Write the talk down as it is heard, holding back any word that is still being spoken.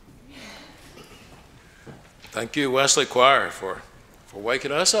Thank you, Wesley Choir, for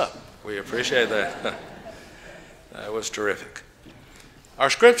waking us up. We appreciate that. That was terrific. Our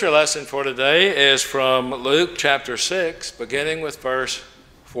scripture lesson for today is from Luke chapter 6, beginning with verse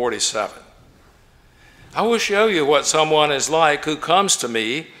 47. I will show you what someone is like who comes to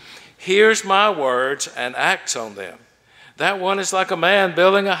me, hears my words, and acts on them. That one is like a man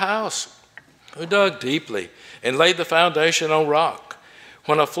building a house who dug deeply and laid the foundation on rock.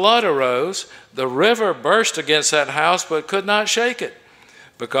 When a flood arose, the river burst against that house but could not shake it,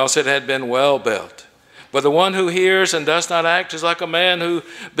 because it had been well built. But the one who hears and does not act is like a man who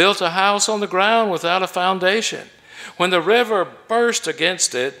built a house on the ground without a foundation. When the river burst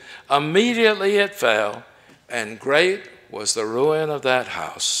against it, immediately it fell, and great was the ruin of that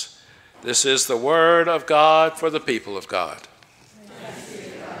house. This is the word of God for the people of God.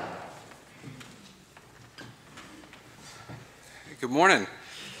 Good morning.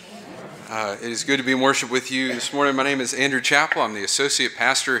 It is good to be in worship with you this morning. My name is Andrew Chappell. I'm the associate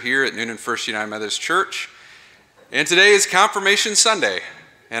pastor here at Newnan First United Methodist Church. And today is Confirmation Sunday.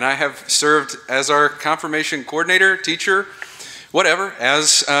 And I have served as our confirmation coordinator, teacher, whatever,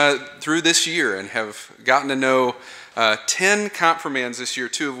 as through this year, and have gotten to know 10 confirmands this year,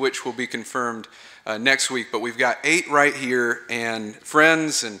 2 of which will be confirmed next week. But we've got 8 right here, and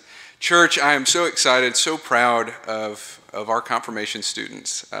friends and church, I am so excited, so proud of our confirmation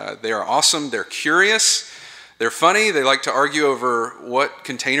students. They are awesome, they're curious, they're funny, they like to argue over what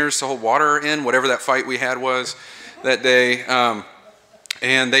containers to hold water in, whatever that fight we had was that day,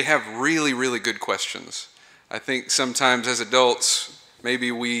 and they have really, really good questions. I think sometimes as adults,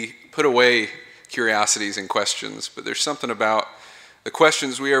 maybe we put away curiosities and questions, but there's something about the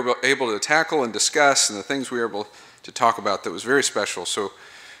questions we are able to tackle and discuss and the things we are able to talk about that was very special. So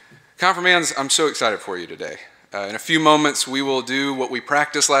confirmands, I'm so excited for you today. In a few moments, we will do what we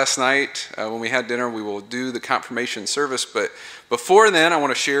practiced last night when we had dinner. We will do the confirmation service. But before then, I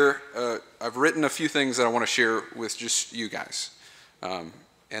want to share, I've written a few things that I want to share with just you guys. And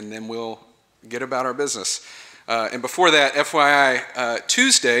then we'll get about our business. And before that, FYI,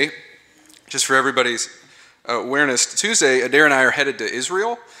 Tuesday, just for everybody's awareness, Tuesday, Adair and I are headed to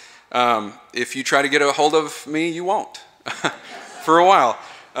Israel. If you try to get a hold of me, you won't for a while.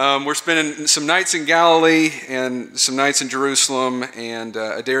 We're spending some nights in Galilee and some nights in Jerusalem, and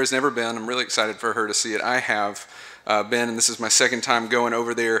Adair has never been. I'm really excited for her to see it. I have been, and this is my second time going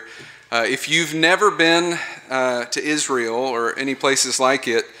over there. If you've never been to Israel or any places like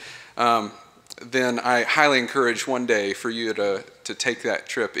it, then I highly encourage one day for you to take that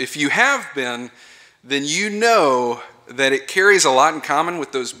trip. If you have been, then you know that it carries a lot in common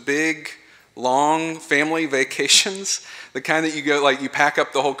with those big, long family vacations, the kind that you go, like you pack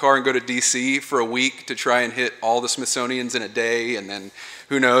up the whole car and go to DC for a week to try and hit all the Smithsonian's in a day, and then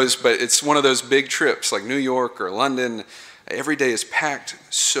who knows, but it's one of those big trips like New York or London. Every day is packed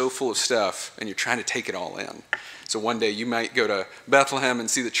so full of stuff, and you're trying to take it all in. So one day you might go to Bethlehem and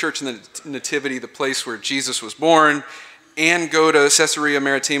see the Church in the Nativity, the place where Jesus was born, and go to Caesarea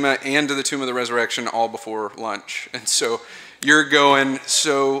Maritima and to the Tomb of the Resurrection all before lunch. And so you're going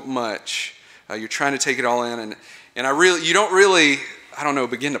so much. You're trying to take it all in, and you don't really,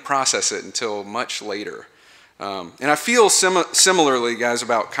 begin to process it until much later. And I feel similarly, guys,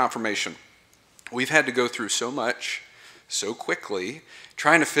 about confirmation. We've had to go through so much, so quickly,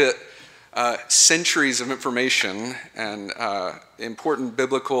 trying to fit centuries of information and important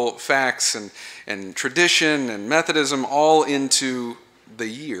biblical facts and tradition and Methodism all into the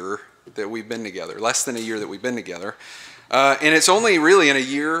year that we've been together, less than a year that we've been together. And it's only really in a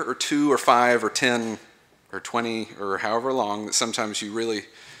year or 2 or 5 or 10 or 20 or however long that sometimes you really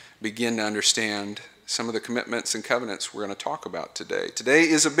begin to understand some of the commitments and covenants we're going to talk about today. Today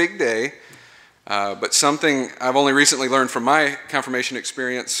is a big day, but something I've only recently learned from my confirmation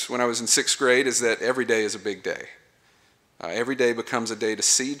experience when I was in 6th grade is that every day is a big day. Every day becomes a day to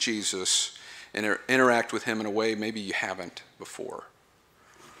see Jesus and interact with him in a way maybe you haven't before.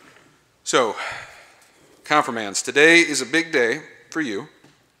 So, confirmands, today is a big day for you.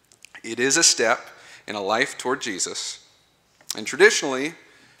 It is a step in a life toward Jesus. And traditionally,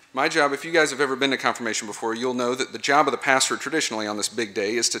 my job, if you guys have ever been to confirmation before, you'll know that the job of the pastor traditionally on this big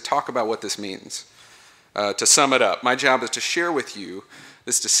day is to talk about what this means. To sum it up, my job is to share with you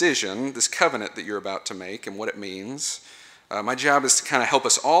this decision, this covenant that you're about to make and what it means. My job is to kind of help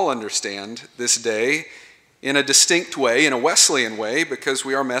us all understand this day in a distinct way, in a Wesleyan way, because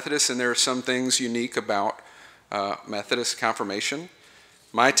we are Methodists and there are some things unique about Methodist confirmation.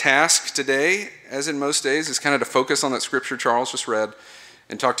 My task today, as in most days, is kind of to focus on that scripture Charles just read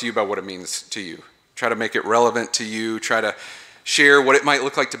and talk to you about what it means to you. Try to make it relevant to you, try to share what it might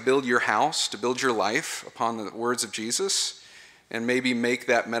look like to build your house, to build your life upon the words of Jesus, and maybe make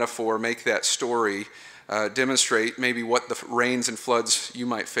that metaphor, make that story demonstrate maybe what the rains and floods you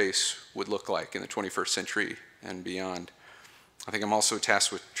might face would look like in the 21st century and beyond. I think I'm also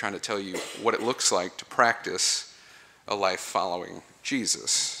tasked with trying to tell you what it looks like to practice a life following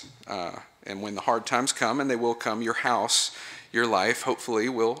Jesus. And when the hard times come, and they will come, your house, your life, hopefully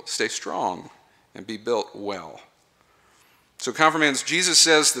will stay strong and be built well. So confirmands, Jesus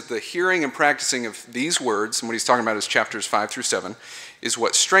says that the hearing and practicing of these words, and what he's talking about is chapters 5 through 7, is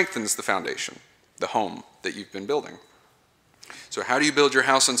what strengthens the foundation, the home that you've been building. So how do you build your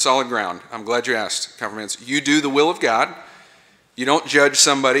house on solid ground? I'm glad you asked, confirmands. You do the will of God. You don't judge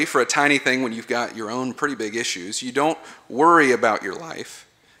somebody for a tiny thing when you've got your own pretty big issues. You don't worry about your life.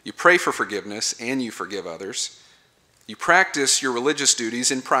 You pray for forgiveness and you forgive others. You practice your religious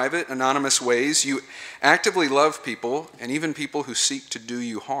duties in private, anonymous ways. You actively love people and even people who seek to do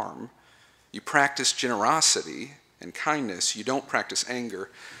you harm. You practice generosity and kindness. You don't practice anger.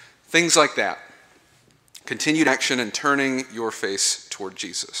 Things like that. Continued action and turning your face toward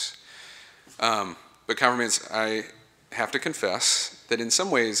Jesus. But confirmands, I have to confess that in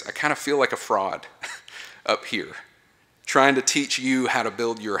some ways I kind of feel like a fraud up here, trying to teach you how to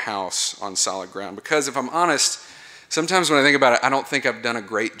build your house on solid ground. Because if I'm honest, sometimes when I think about it, I don't think I've done a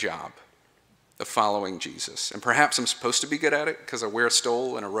great job of following Jesus. And perhaps I'm supposed to be good at it because I wear a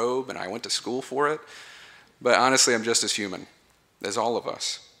stole and a robe and I went to school for it. But honestly, I'm just as human as all of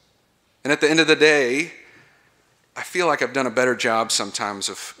us. And at the end of the day, I feel like I've done a better job sometimes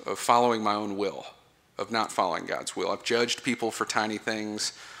of following my own will, of not following God's will. I've judged people for tiny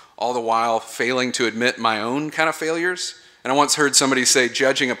things, all the while failing to admit my own kind of failures. And I once heard somebody say,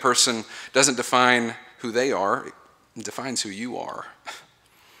 judging a person doesn't define who they are, it defines who you are.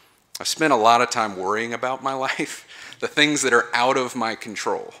 I've spent a lot of time worrying about my life, the things that are out of my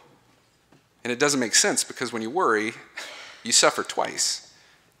control. And it doesn't make sense because when you worry, you suffer twice.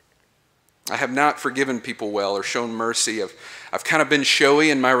 I have not forgiven people well or shown mercy. I've kind of been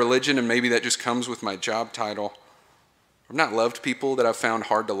showy in my religion, and maybe that just comes with my job title. I've not loved people that I've found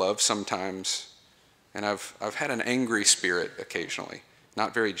hard to love sometimes. And I've had an angry spirit occasionally,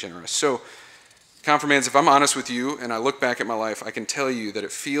 not very generous. So, confirmands, if I'm honest with you and I look back at my life, I can tell you that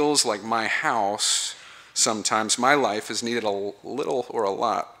it feels like my house, sometimes my life has needed a little or a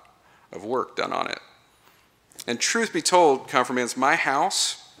lot of work done on it. And truth be told, confirmands, my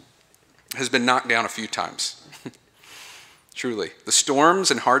house has been knocked down a few times. Truly. The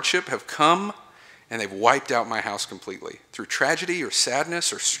storms and hardship have come and they've wiped out my house completely. Through tragedy or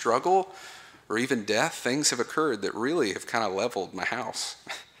sadness or struggle or even death, things have occurred that really have kind of leveled my house.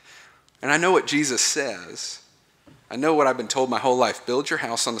 And I know what Jesus says. I know what I've been told my whole life. Build your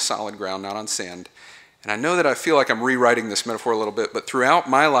house on the solid ground, not on sand. And I know that I feel like I'm rewriting this metaphor a little bit, but throughout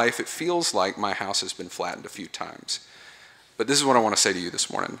my life, it feels like my house has been flattened a few times. But this is what I want to say to you this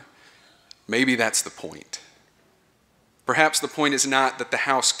morning. Maybe that's the point. Perhaps the point is not that the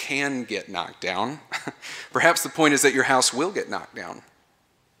house can get knocked down. Perhaps the point is that your house will get knocked down.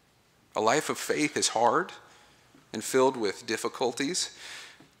 A life of faith is hard and filled with difficulties.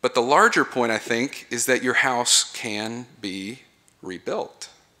 But the larger point, I think, is that your house can be rebuilt.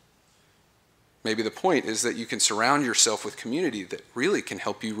 Maybe the point is that you can surround yourself with community that really can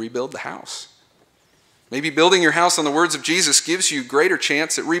help you rebuild the house. Maybe building your house on the words of Jesus gives you greater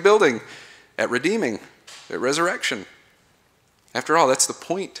chance at rebuilding, at redeeming, at resurrection. After all, that's the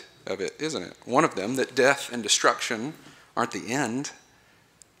point of it, isn't it? One of them, that death and destruction aren't the end.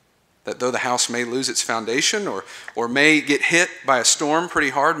 That though the house may lose its foundation or may get hit by a storm pretty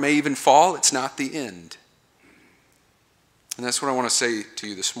hard, may even fall, it's not the end. And that's what I want to say to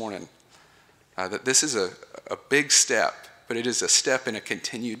you this morning. That this is a big step, but it is a step in a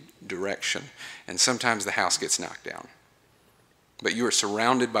continued direction. And sometimes the house gets knocked down. But you are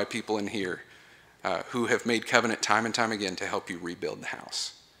surrounded by people in here who have made covenant time and time again to help you rebuild the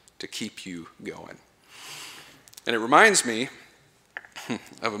house, to keep you going. And it reminds me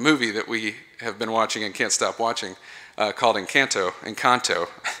of a movie that we have been watching and can't stop watching called Encanto.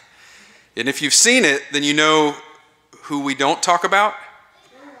 And if you've seen it, then you know who we don't talk about.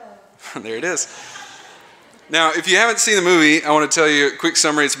 There it is. Now, if you haven't seen the movie, I want to tell you a quick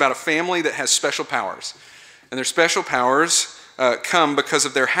summary. It's about a family that has special powers. And their special powers come because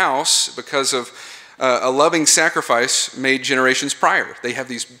of their house, because of a loving sacrifice made generations prior. They have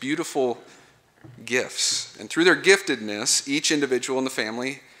these beautiful gifts. And through their giftedness, each individual in the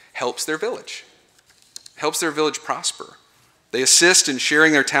family helps their village prosper. They assist in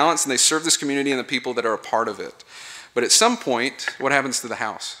sharing their talents, and they serve this community and the people that are a part of it. But at some point, what happens to the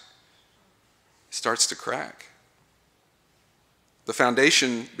house? It starts to crack. the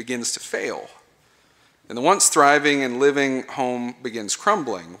foundation begins to fail. And the once thriving and living home begins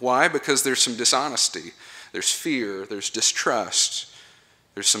crumbling. Why? Because there's some dishonesty, there's fear, there's distrust,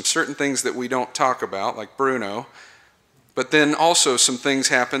 there's some certain things that we don't talk about, like Bruno, but then also some things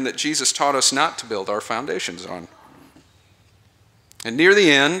happen that Jesus taught us not to build our foundations on. And near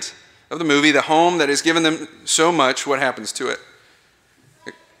the end of the movie, the home that has given them so much, what happens to it?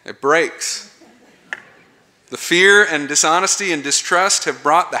 It breaks. The fear and dishonesty and distrust have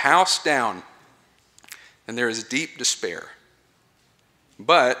brought the house down. And there is deep despair.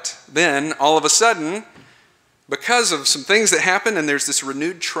 But then, all of a sudden, because of some things that happen, and there's this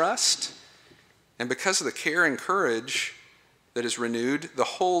renewed trust, and because of the care and courage that is renewed, the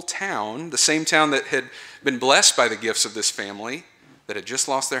whole town, the same town that had been blessed by the gifts of this family, that had just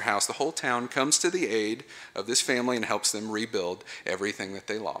lost their house, the whole town comes to the aid of this family and helps them rebuild everything that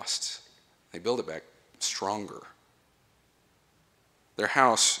they lost. They build it back stronger. Their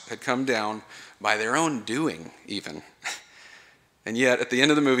house had come down by their own doing, even. And yet, at the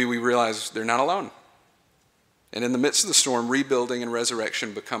end of the movie, we realize they're not alone. And in the midst of the storm, rebuilding and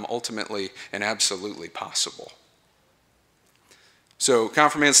resurrection become ultimately and absolutely possible. So,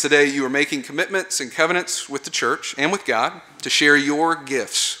 confirmands, today you are making commitments and covenants with the church and with God to share your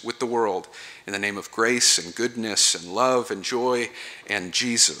gifts with the world in the name of grace and goodness and love and joy and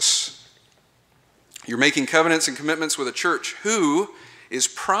Jesus. You're making covenants and commitments with a church who is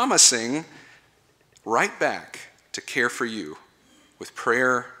promising right back to care for you with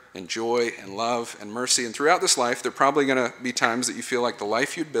prayer and joy and love and mercy. And throughout this life, there are probably going to be times that you feel like the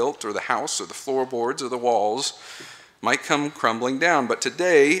life you'd built or the house or the floorboards or the walls might come crumbling down. But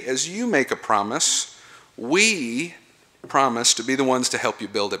today, as you make a promise, we promise to be the ones to help you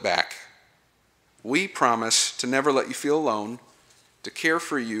build it back. We promise to never let you feel alone, to care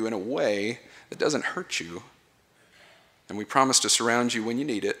for you in a way that doesn't hurt you. And we promise to surround you when you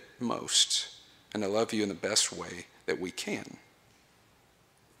need it most and to love you in the best way that we can.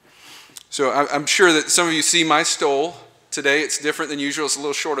 So I'm sure that some of you see my stole today. It's different than usual. It's a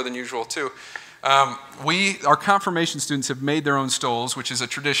little shorter than usual, too. Our confirmation students have made their own stoles, which is a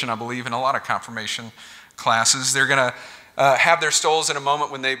tradition, I believe, in a lot of confirmation classes. They're going to have their stoles in a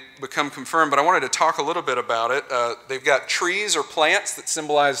moment when they become confirmed, but I wanted to talk a little bit about it. They've got trees or plants that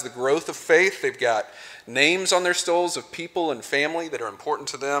symbolize the growth of faith. They've got names on their stoles of people and family that are important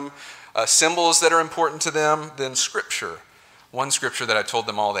to them, symbols that are important to them, then scripture. One scripture that I told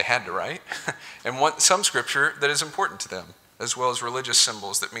them all they had to write, and some scripture that is important to them, as well as religious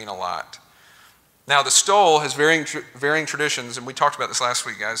symbols that mean a lot. Now, the stole has varying traditions, and we talked about this last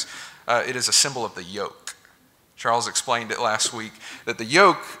week, guys. It is a symbol of the yoke. Charles explained it last week, that the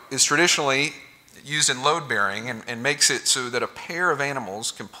yoke is traditionally used in load bearing and makes it so that a pair of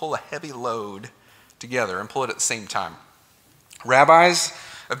animals can pull a heavy load together and pull it at the same time. Rabbis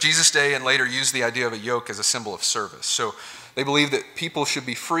of Jesus' day and later used the idea of a yoke as a symbol of service. So they believe that people should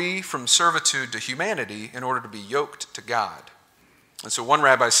be free from servitude to humanity in order to be yoked to God. And so one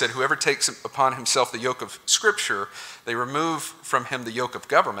rabbi said, whoever takes upon himself the yoke of Scripture, they remove from him the yoke of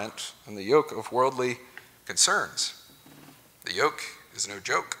government and the yoke of worldly concerns. The yoke is no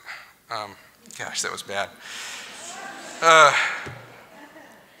joke. Gosh, that was bad.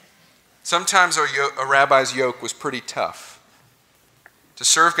 Sometimes a rabbi's yoke was pretty tough. To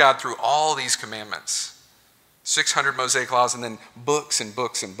serve God through all these commandments, 600 Mosaic laws, and then books and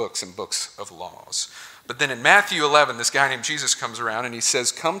books and books and books of laws. But then in Matthew 11, this guy named Jesus comes around and he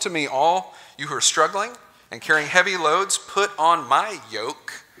says, "Come to me, all you who are struggling and carrying heavy loads, put on my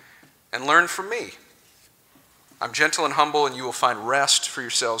yoke and learn from me. I'm gentle and humble, and you will find rest for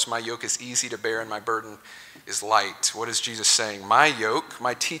yourselves. My yoke is easy to bear, and my burden is light." What is Jesus saying? My yoke,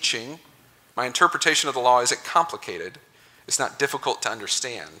 my teaching, my interpretation of the law isn't complicated. It's not difficult to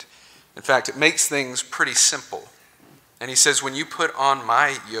understand. In fact, it makes things pretty simple. And he says, when you put on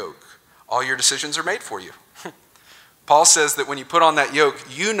my yoke, all your decisions are made for you. Paul says that when you put on that yoke,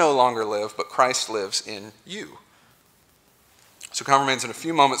 you no longer live, but Christ lives in you. So confirmands, in a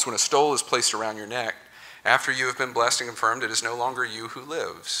few moments, when a stole is placed around your neck, after you have been blessed and confirmed, it is no longer you who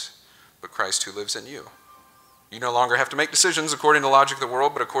lives, but Christ who lives in you. You no longer have to make decisions according to the logic of the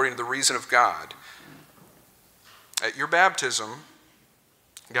world, but according to the reason of God. At your baptism,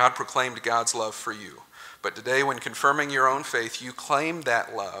 God proclaimed God's love for you. But today, when confirming your own faith, you claim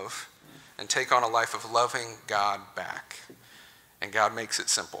that love and take on a life of loving God back. And God makes it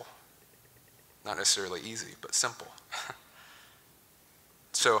simple. Not necessarily easy, but simple.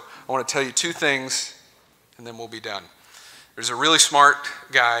 So I want to tell you two things, and then we'll be done. There's a really smart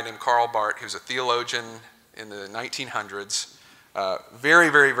guy named Karl Barth, who's a theologian in the 1900s, Very,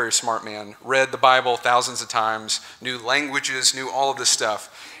 very, very smart man. Read the Bible thousands of times, knew languages, knew all of this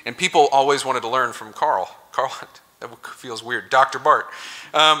stuff. And people always wanted to learn from Carl. Carl, that feels weird. Dr. Bart.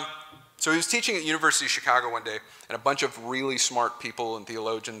 So he was teaching at University of Chicago one day, and a bunch of really smart people and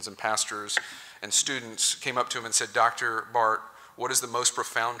theologians and pastors and students came up to him and said, Dr. Bart, what is the most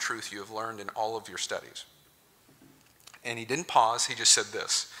profound truth you have learned in all of your studies? And he didn't pause. He just said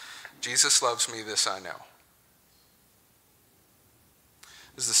this: Jesus loves me, this I know.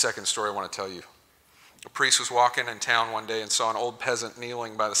 This is the second story I want to tell you. A priest was walking in town one day and saw an old peasant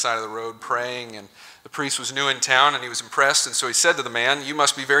kneeling by the side of the road praying, and the priest was new in town and he was impressed, and so he said to the man, "You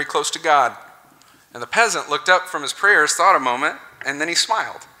must be very close to God." And the peasant looked up from his prayers, thought a moment, and then he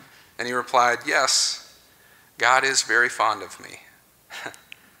smiled. And he replied, "Yes, God is very fond of me."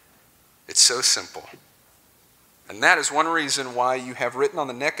 It's so simple. And that is one reason why you have written on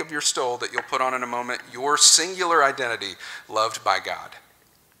the neck of your stole that you'll put on in a moment, your singular identity, loved by God.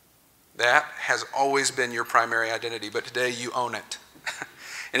 That has always been your primary identity, but today you own it.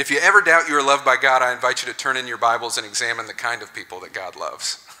 And if you ever doubt you are loved by God, I invite you to turn in your Bibles and examine the kind of people that God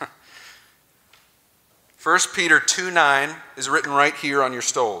loves. 1 Peter 2:9 is written right here on your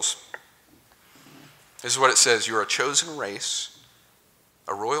stoles. This is what it says: "You are a chosen race,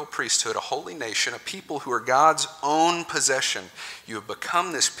 a royal priesthood, a holy nation, a people who are God's own possession. You have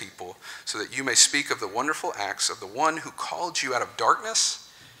become this people so that you may speak of the wonderful acts of the one who called you out of darkness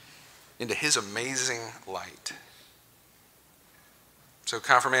into his amazing light." So,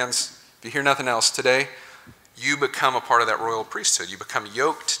 confirmands, if you hear nothing else today, you become a part of that royal priesthood. You become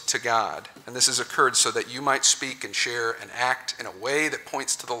yoked to God. And this has occurred so that you might speak and share and act in a way that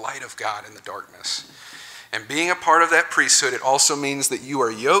points to the light of God in the darkness. And being a part of that priesthood, it also means that you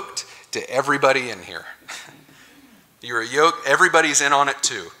are yoked to everybody in here. You are yoked, everybody's in on it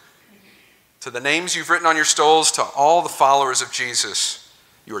too. To the names you've written on your stoles, to all the followers of Jesus,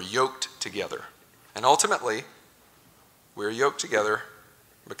 you are yoked together. And ultimately, we're yoked together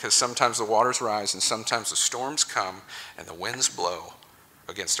because sometimes the waters rise and sometimes the storms come and the winds blow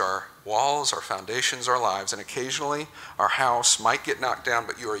against our walls, our foundations, our lives, and occasionally our house might get knocked down,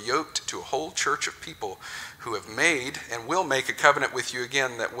 but you are yoked to a whole church of people who have made and will make a covenant with you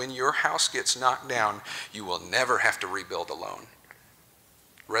again that when your house gets knocked down, you will never have to rebuild alone.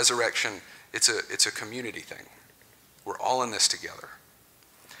 Resurrection, it's a community thing. We're all in this together.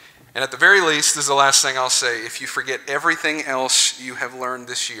 And at the very least, this is the last thing I'll say, if you forget everything else you have learned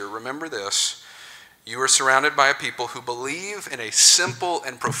this year, remember this: you are surrounded by a people who believe in a simple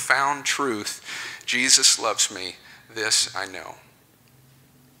and profound truth. Jesus loves me, this I know.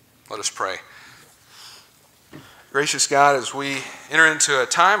 Let us pray. Gracious God, as we enter into a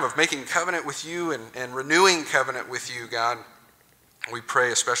time of making covenant with you and renewing covenant with you, God, we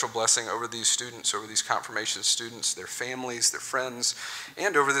pray a special blessing over these students, over these confirmation students, their families, their friends,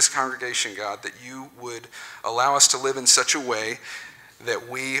 and over this congregation, God, that you would allow us to live in such a way that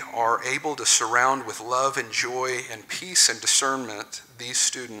we are able to surround with love and joy and peace and discernment these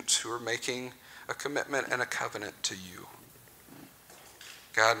students who are making a commitment and a covenant to you.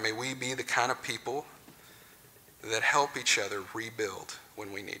 God, may we be the kind of people that help each other rebuild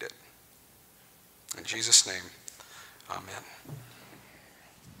when we need it. In Jesus' name, amen.